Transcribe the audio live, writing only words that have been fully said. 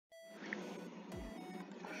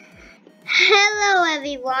Hello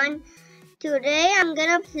everyone, today I'm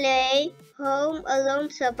gonna play Home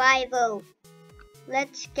Alone Survival.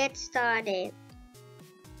 Let's get started.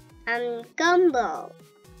 I'm Gumbo.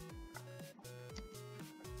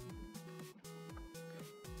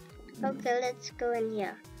 Okay, let's go in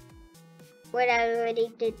here. Wait, I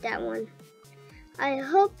already did that one. I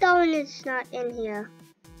hope that one is not in here.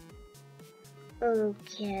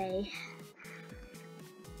 Okay.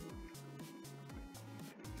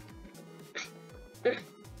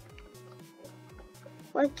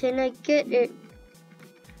 Why can't I get it?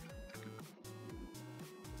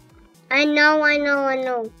 I know.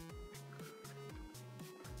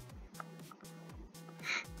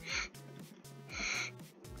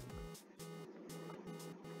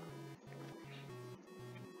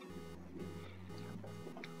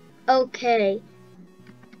 Okay.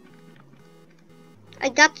 I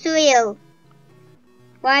got cereal.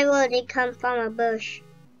 Why will they come from a bush?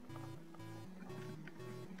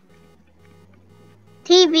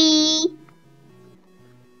 TV.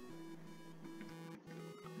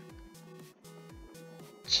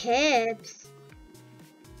 Chips.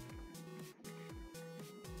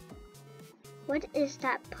 What is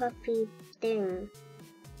that puffy thing?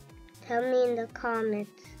 Tell me in the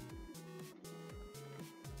comments.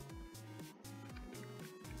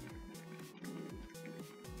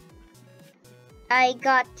 I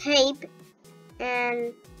got tape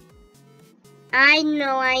and I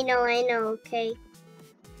know, okay.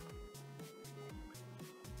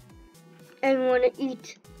 I wanna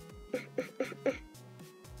eat.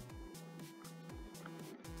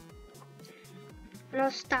 No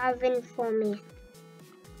starving for me.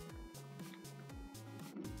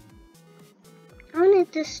 I wanna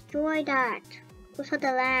destroy that. Also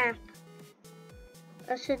the lamp.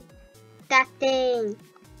 Also that thing.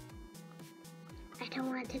 I don't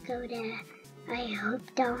want to go there. I hope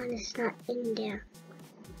that one is not in there.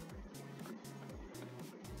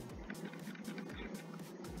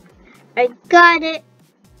 I got it.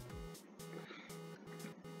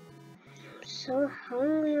 I'm so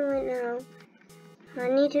hungry right now. I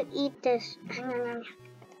need to eat this.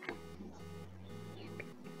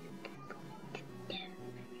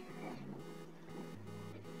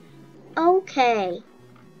 Okay.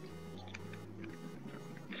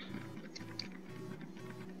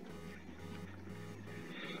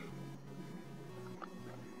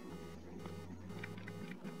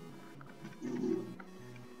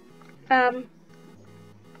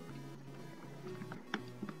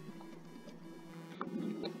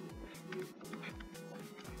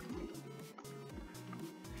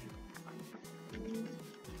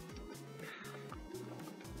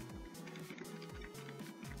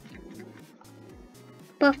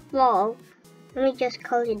 Buffalo. Let me just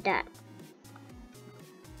call it that.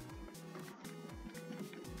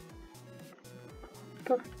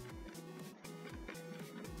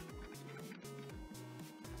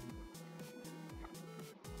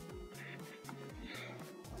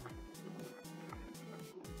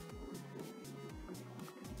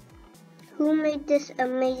 Who made this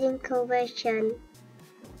amazing conversion?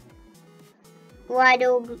 Why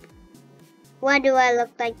do I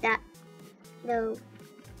look like that? No.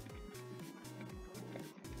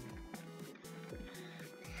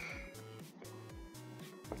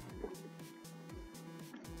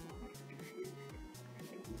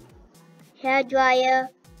 Hair dryer.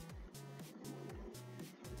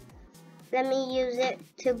 Let me use it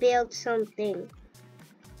to build something.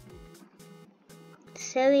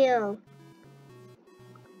 Cereal.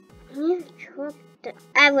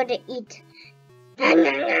 I would eat.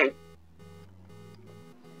 That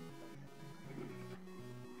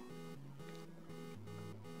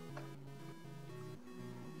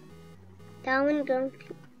one don't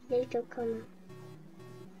need to come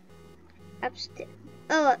upstairs.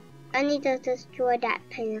 Oh, I need to destroy that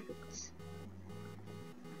pants.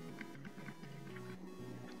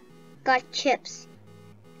 Got chips.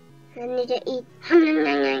 I need to eat.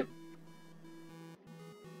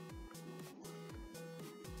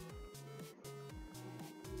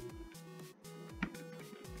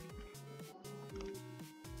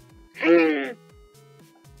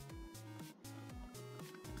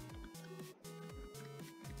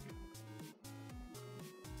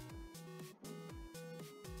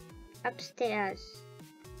 Upstairs.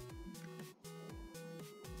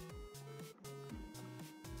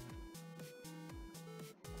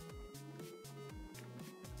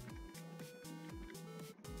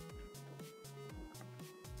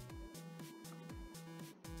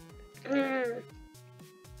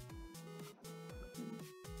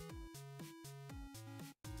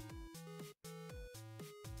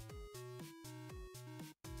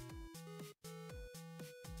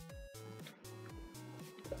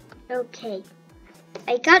 Okay,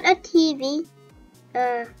 I got a TV,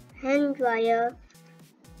 a hand dryer,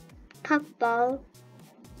 puffball,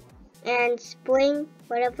 and spring,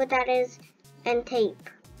 whatever that is, and tape.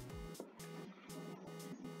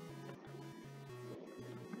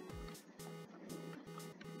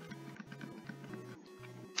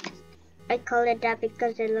 I call it that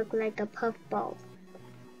because it looked like a puffball.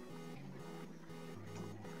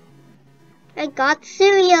 I got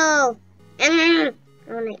cereal!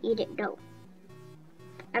 I wanna eat it though.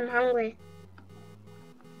 I'm hungry.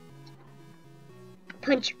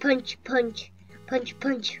 Punch, punch, punch, punch,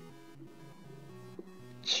 punch.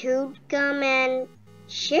 Chewed gum and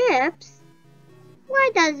chips? Why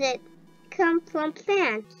does it come from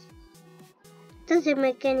plants? Doesn't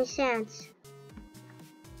make any sense.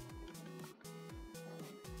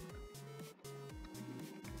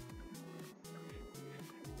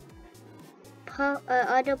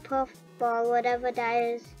 Other puffball, whatever that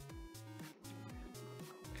is.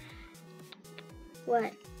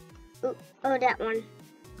 What? Ooh, oh, that one.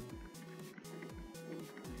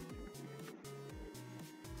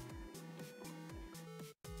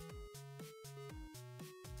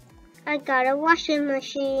 I got a washing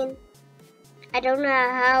machine. I don't know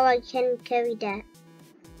how I can carry that.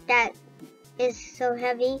 That is so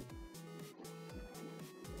heavy.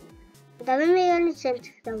 Doesn't make any sense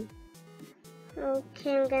though.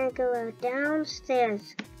 Okay, I'm gonna go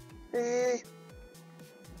downstairs. Zzz.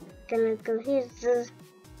 Gonna go here. Zzz.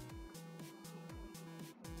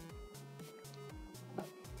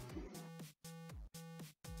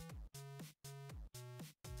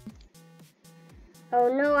 Oh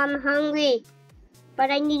no, I'm hungry, but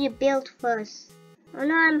I need to build first. Oh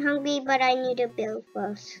no, I'm hungry, but I need to build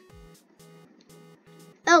first.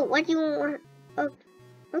 Oh, what do you want? Oh,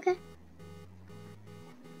 okay.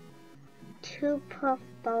 2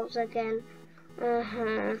 puffballs again.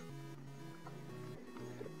 Oh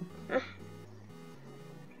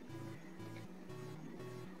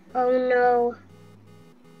no,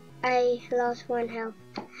 I lost 1 health.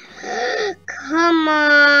 Come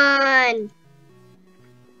on!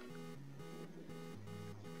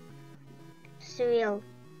 Cereal.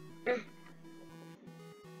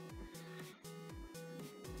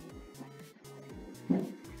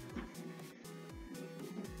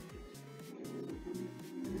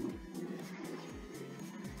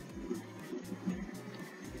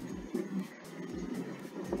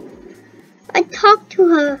 I talked to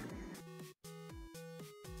her.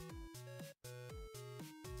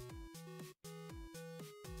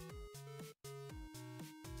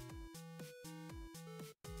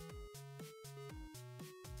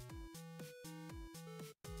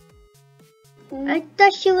 I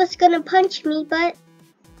thought she was gonna punch me, but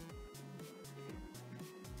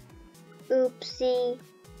oopsie.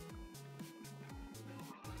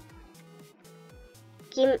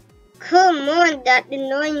 Come on, that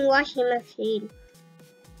annoying washing machine.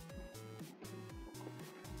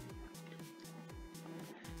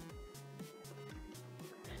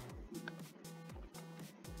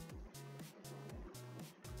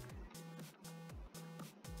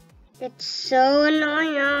 It's so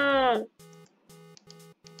annoying.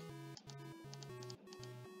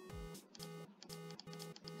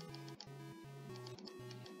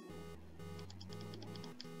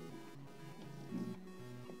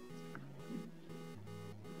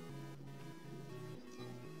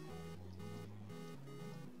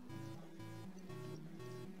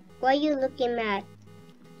 Why are you looking mad?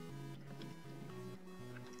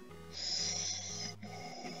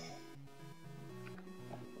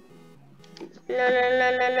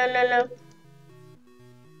 No.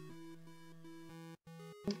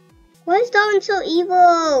 Why is Darwin so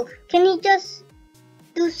evil? Can he just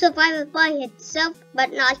do survival by himself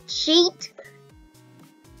but not cheat?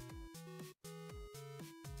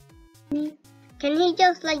 Can he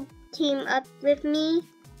just like team up with me?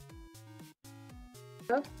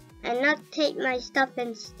 And not take my stuff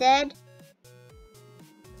instead?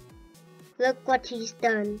 Look what he's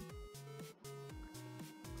done.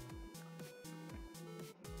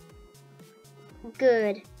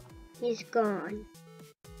 Good. He's gone.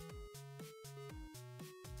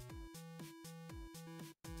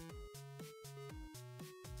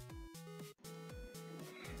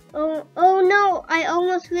 Oh no, I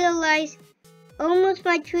almost realized almost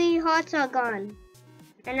my 3 hearts are gone.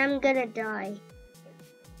 And I'm gonna die.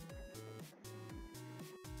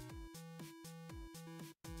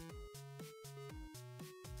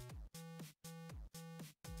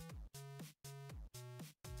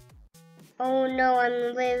 Oh no,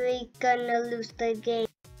 I'm really gonna lose the game.